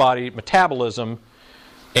increase body metabolism,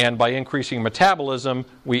 and by increasing metabolism,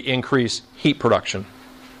 we increase heat production.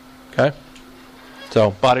 Okay?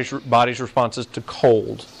 So, body's responses to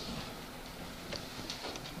cold.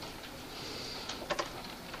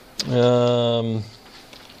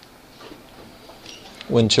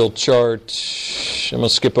 Wind chill chart. I'm going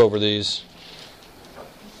to skip over these.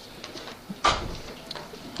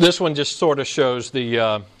 This one just sort of shows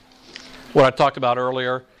the what I talked about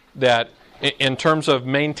earlier, that in terms of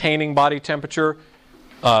maintaining body temperature,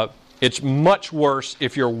 it's much worse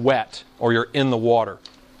if you're wet or you're in the water.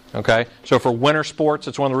 Okay? So for winter sports,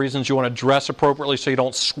 it's one of the reasons you want to dress appropriately so you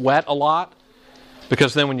don't sweat a lot.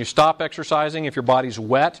 Because then when you stop exercising, if your body's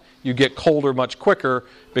wet, you get colder much quicker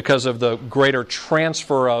because of the greater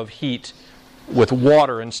transfer of heat with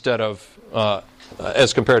water instead of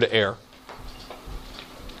as compared to air.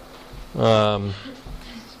 And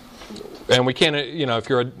we can't, if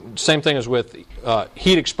you're same thing as with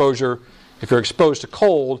heat exposure. If you're exposed to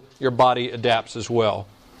cold, your body adapts as well.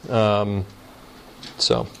 All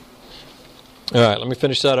right, let me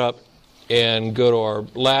finish that up and go to our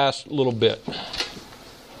last little bit.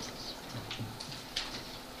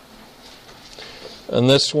 And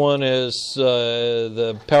this one is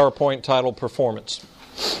the PowerPoint title, Performance.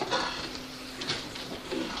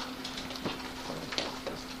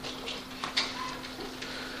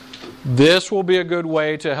 This will be a good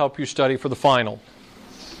way to help you study for the final.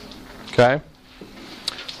 Okay?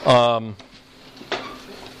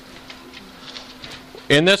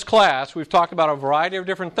 In this class, we've talked about a variety of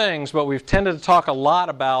different things, but we've tended to talk a lot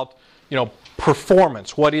about,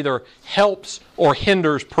 performance, what either helps or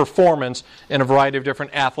hinders performance in a variety of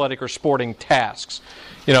different athletic or sporting tasks.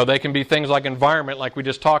 They can be things like environment, like we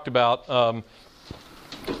just talked about,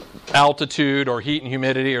 altitude or heat and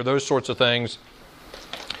humidity or those sorts of things.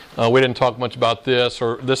 We didn't talk much about this,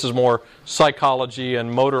 or this is more psychology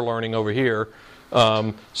and motor learning over here.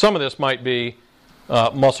 Some of this might be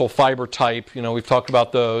muscle fiber type. We've talked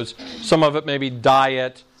about those. Some of it may be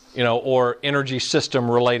diet, or energy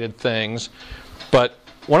system related things. But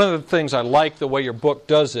one of the things I like the way your book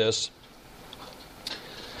does this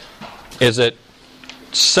is it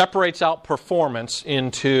separates out performance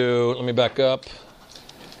into, let me back up,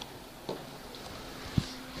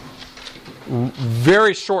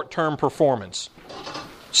 very short-term performance.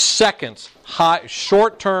 Seconds,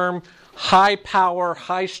 short-term, high power,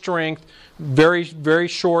 high strength, very, very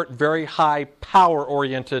short, very high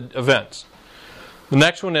power-oriented events. The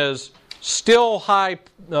next one is still high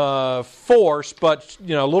force, but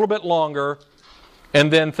a little bit longer,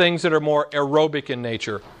 and then things that are more aerobic in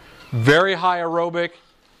nature. Very high aerobic,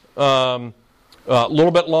 a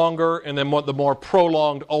little bit longer, and then the more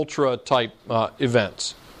prolonged ultra type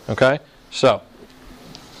events. Okay, so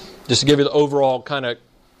just to give you the overall kind of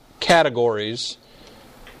categories.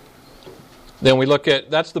 Then we look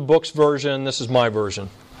at, that's the book's version, this is my version.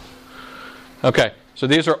 Okay, so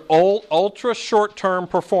these are ultra short-term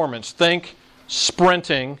performance. Think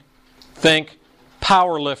sprinting, think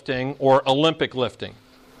powerlifting or Olympic lifting.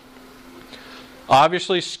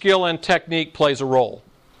 Obviously, skill and technique plays a role.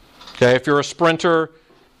 Okay, if you're a sprinter,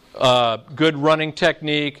 good running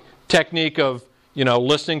technique of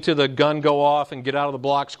listening to the gun go off and get out of the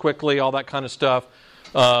blocks quickly, all that kind of stuff.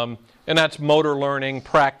 And that's motor learning,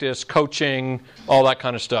 practice, coaching, all that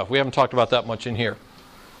kind of stuff. We haven't talked about that much in here.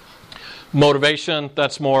 Motivation,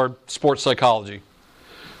 that's more sports psychology.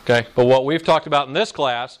 Okay, but what we've talked about in this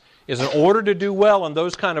class is in order to do well in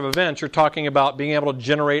those kind of events, you're talking about being able to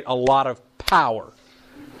generate a lot of power.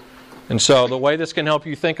 And so the way this can help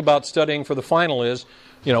you think about studying for the final is,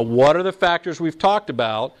 what are the factors we've talked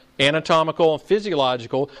about, anatomical and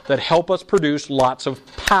physiological, that help us produce lots of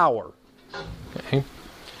power. Okay.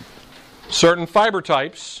 Certain fiber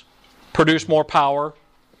types produce more power,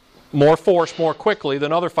 more force more quickly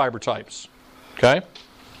than other fiber types. Okay?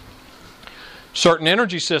 Certain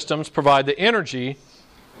energy systems provide the energy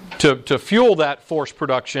to fuel that force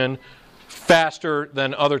production faster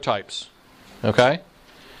than other types. Okay?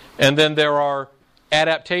 And then there are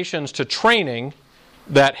adaptations to training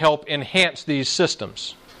that help enhance these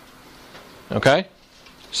systems. Okay?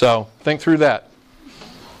 So, think through that.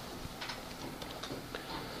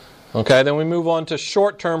 Okay, then we move on to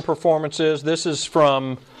short-term performances. This is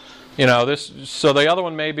from, so the other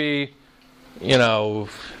one may be,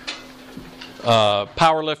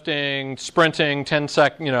 powerlifting, sprinting,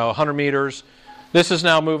 100 meters. This is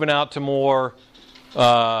now moving out to more,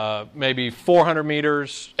 maybe 400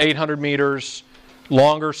 meters, 800 meters,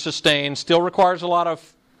 longer, sustained. Still requires a lot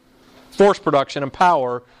of force production and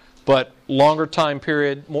power, but longer time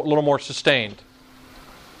period, a little more sustained.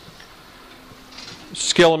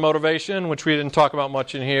 Skill and motivation, which we didn't talk about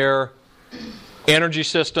much in here. Energy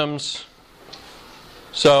systems.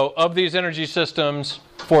 So, of these energy systems,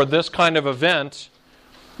 for this kind of event,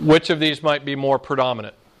 which of these might be more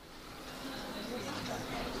predominant?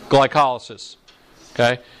 Glycolysis.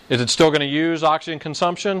 Okay. Is it still going to use oxygen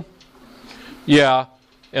consumption? Yeah.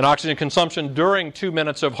 And oxygen consumption during 2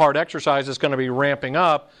 minutes of hard exercise is going to be ramping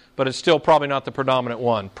up, but it's still probably not the predominant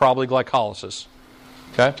one. Probably glycolysis.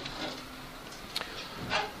 Okay.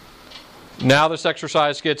 Now this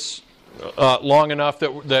exercise gets long enough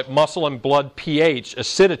that muscle and blood pH,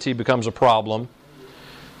 acidity, becomes a problem.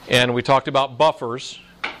 And we talked about buffers.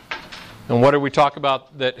 And what did we talk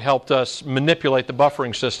about that helped us manipulate the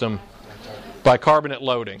buffering system? Bicarbonate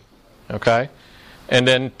loading. Okay? And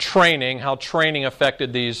then training, how training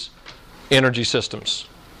affected these energy systems.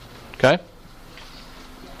 Okay?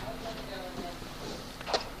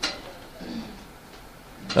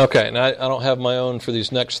 Okay, now I don't have my own for these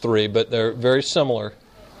next three, but they're very similar.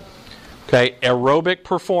 Okay, aerobic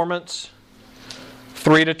performance,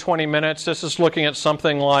 3 to 20 minutes. This is looking at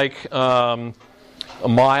something like a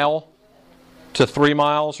mile to 3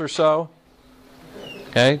 miles or so.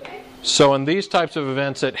 Okay, so in these types of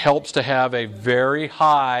events, it helps to have a very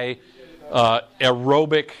high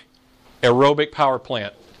aerobic power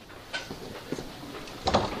plant.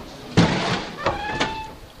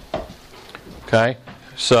 Okay.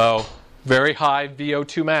 So, very high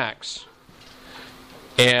VO2 max.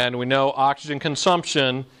 And we know oxygen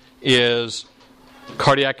consumption is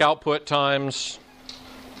cardiac output times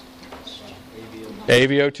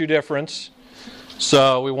AVO2 difference.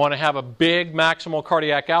 So, we want to have a big maximal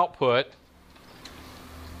cardiac output.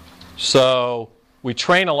 So, we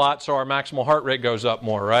train a lot so our maximal heart rate goes up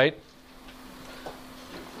more, right?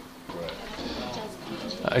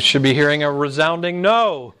 I should be hearing a resounding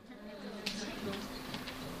no.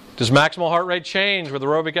 Does maximal heart rate change with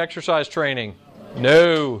aerobic exercise training?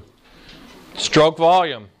 No. Stroke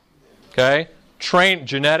volume. Okay?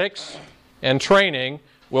 Genetics and training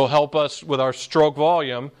will help us with our stroke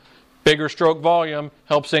volume. Bigger stroke volume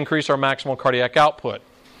helps increase our maximal cardiac output.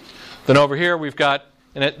 Then over here we've got,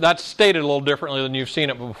 and that's stated a little differently than you've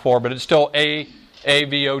seen it before, but it's still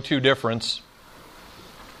AVO2 difference.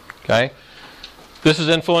 Okay? This is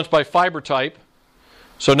influenced by fiber type.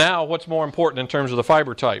 So now, what's more important in terms of the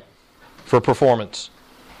fiber type for performance?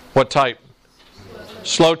 What type?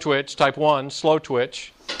 Slow twitch, type 1, slow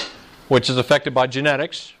twitch. which is affected by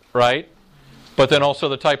genetics, right? But then also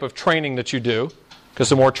the type of training that you do, because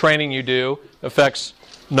the more training you do affects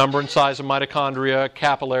number and size of mitochondria,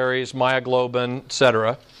 capillaries, myoglobin,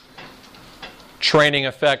 etc. Training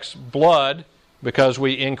affects blood because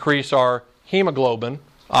we increase our hemoglobin,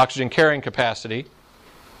 oxygen carrying capacity.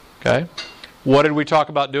 Okay? What did we talk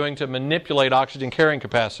about doing to manipulate oxygen carrying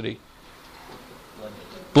capacity?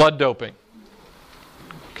 Blood doping.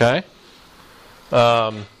 Okay?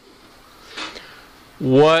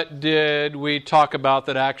 What did we talk about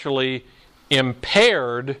that actually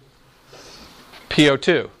impaired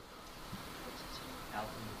PO2?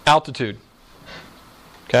 Altitude.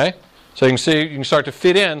 Okay? So you can see, you can start to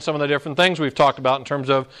fit in some of the different things we've talked about in terms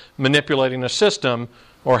of manipulating the system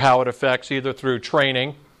or how it affects either through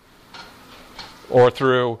training or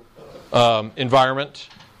through environment.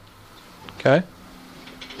 Okay?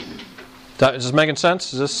 Is this making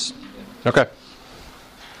sense? Is this okay?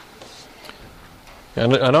 I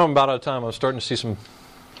know I'm about out of time. I was starting to see some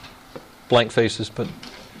blank faces, but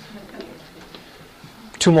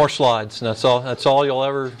 2 more slides, and that's all. That's all you'll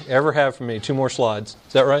ever have from me. 2 more slides.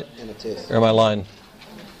 Is that right? And a test. Or am I lying?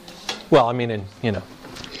 Well, I mean, and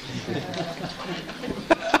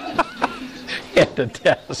a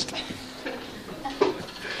test.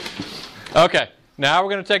 Okay. Now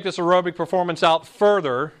we're going to take this aerobic performance out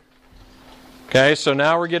further. Okay. So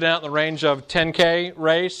now we're getting out in the range of 10K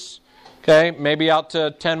race. Okay, maybe out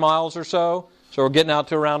to 10 miles or so. So we're getting out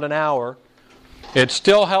to around an hour. It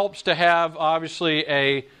still helps to have, obviously,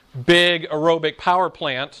 a big aerobic power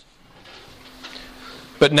plant.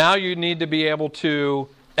 But now you need to be able to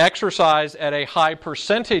exercise at a high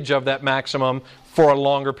percentage of that maximum for a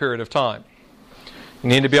longer period of time. You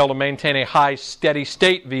need to be able to maintain a high steady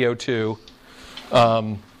state VO2.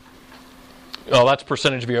 That's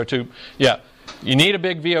percentage VO2. Yeah, you need a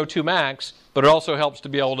big VO2 max, but it also helps to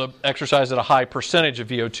be able to exercise at a high percentage of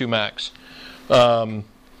VO2 max.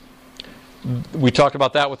 We talked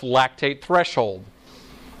about that with lactate threshold,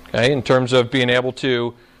 okay, in terms of being able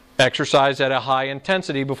to exercise at a high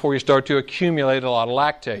intensity before you start to accumulate a lot of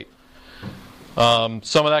lactate.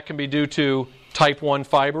 Some of that can be due to type 1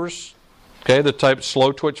 fibers, okay, the type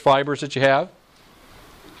slow twitch fibers that you have.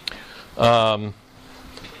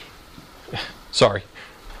 Sorry.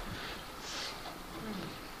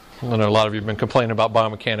 I know a lot of you have been complaining about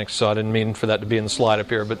biomechanics, so I didn't mean for that to be in the slide up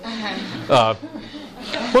here, but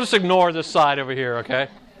we'll just ignore this side over here, okay?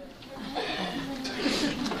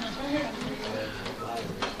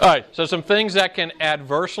 All right, so some things that can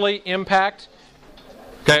adversely impact.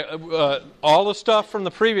 Okay, all the stuff from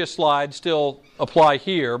the previous slide still apply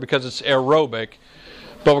here because it's aerobic,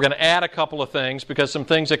 but we're going to add a couple of things because some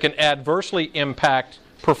things that can adversely impact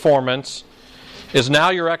performance is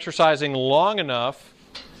now you're exercising long enough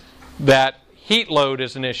that heat load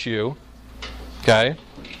is an issue, okay,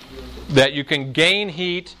 that you can gain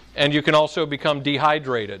heat and you can also become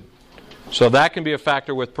dehydrated. So that can be a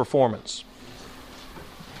factor with performance.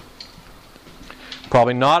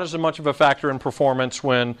 Probably not as much of a factor in performance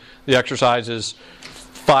when the exercise is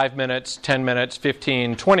 5 minutes, 10 minutes,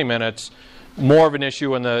 15, 20 minutes. More of an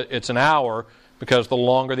issue when it's an hour because the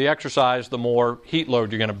longer the exercise, the more heat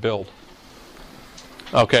load you're going to build.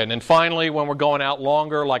 Okay, and then finally, when we're going out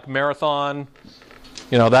longer, like marathon,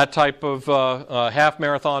 that type of half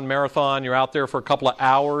marathon, marathon, you're out there for a couple of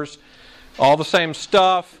hours. All the same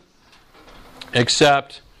stuff,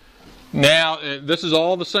 except now, this is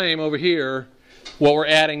all the same over here. What we're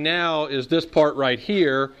adding now is this part right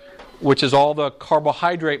here, which is all the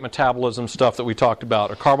carbohydrate metabolism stuff that we talked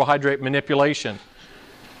about, or carbohydrate manipulation,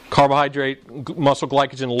 carbohydrate muscle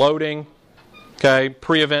glycogen loading, okay,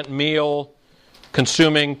 pre-event meal,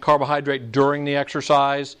 consuming carbohydrate during the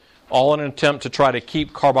exercise, all in an attempt to try to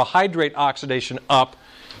keep carbohydrate oxidation up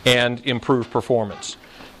and improve performance.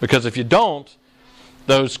 Because if you don't,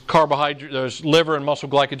 those liver and muscle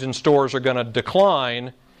glycogen stores are going to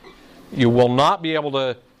decline. You will not be able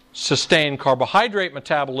to sustain carbohydrate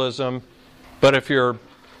metabolism, but if you're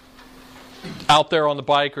out there on the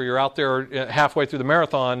bike or you're out there halfway through the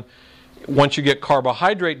marathon, once you get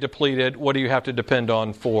carbohydrate depleted, what do you have to depend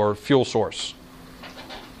on for fuel source?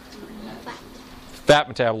 Fat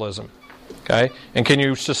metabolism. Okay? And can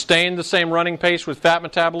you sustain the same running pace with fat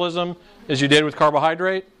metabolism as you did with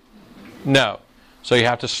carbohydrate? No. So you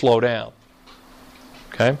have to slow down.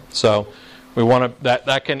 Okay? So we want to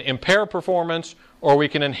that can impair performance, or we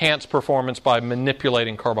can enhance performance by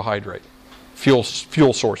manipulating carbohydrate fuel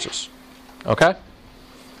sources. Okay?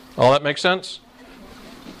 All that makes sense?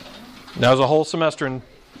 That was a whole semester in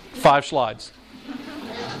 5 slides.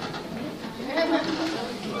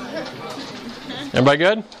 Everybody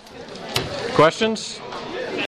good? Questions?